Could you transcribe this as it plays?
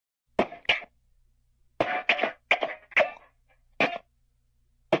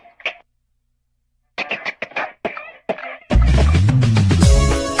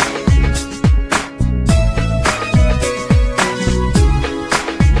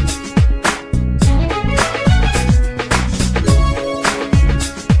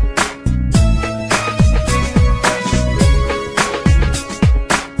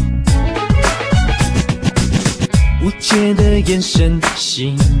眼神，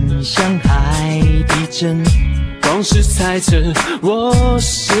心像海底针。光是猜测，我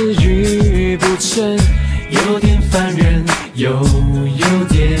是愚不成，有点烦人，又有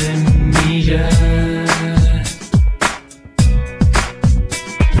点迷人。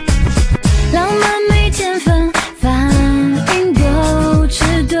浪漫没天分，反应都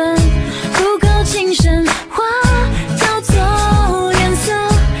迟钝，不够精神，话挑错颜色，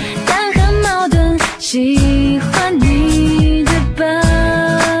但很矛盾，喜欢你的笨。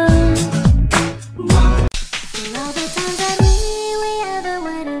All the times that we ever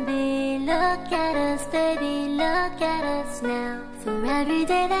wanna be, look at us, baby, look at us now. For every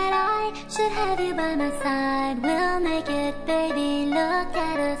day that I should have you by my side, we'll make it, baby, look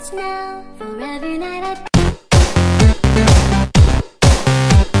at us now. For every night I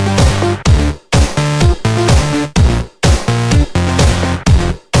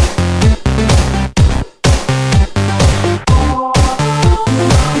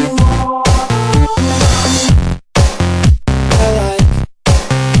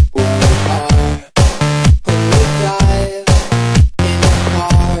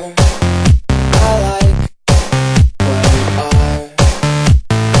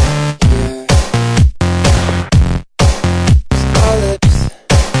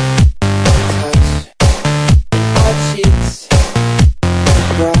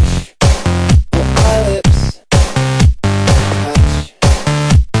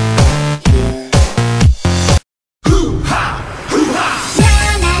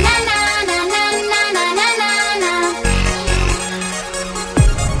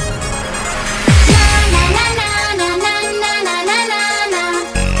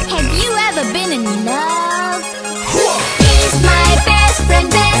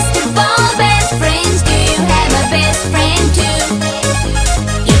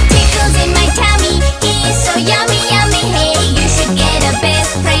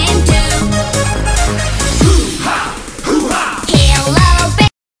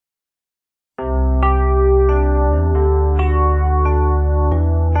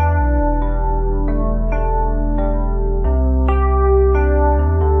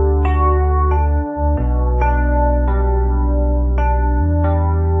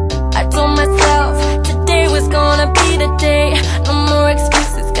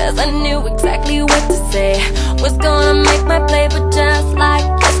I knew exactly what to say. Was gonna make my play, but just like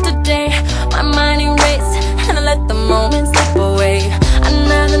yesterday, my mind erased and I let the moment slip away.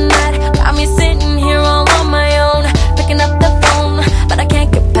 Another night got me sitting here all on my own, picking up the phone, but I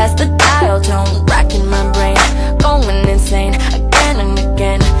can't get past the dial tone, racking my brain, going insane again and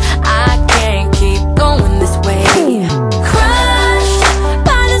again. I can't keep going this way. Crushed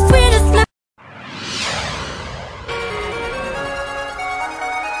by the sweetest love.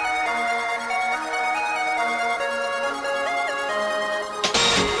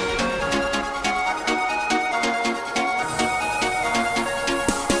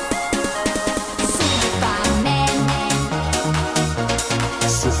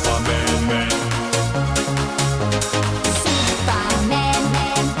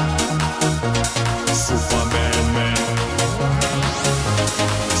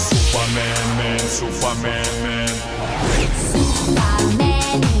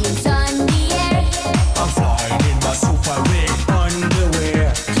 Superman is on the air. I'm flying in my super rig underwear.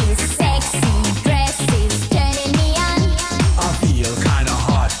 His sexy dress is turning me on. I feel kinda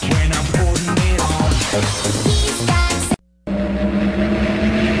hot when I'm putting it on. He's got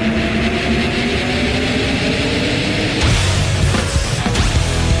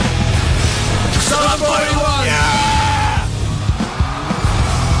Summer 41! Yeah!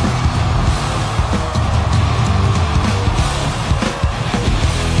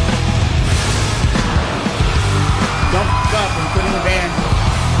 Don't stop and put in the band.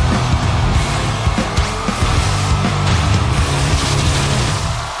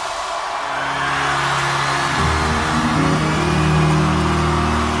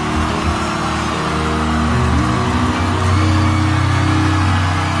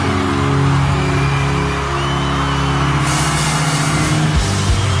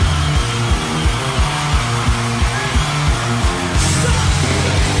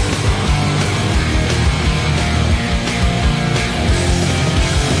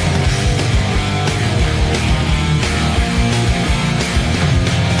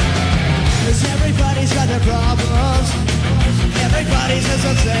 Problems. Everybody says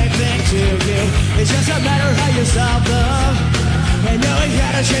the same thing to you. It's just a matter of how you solve them, and knowing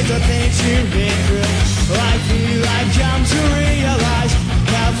how to change the things you've been through. I feel I've come to realize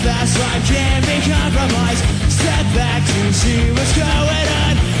how fast life can be compromised. Step back to see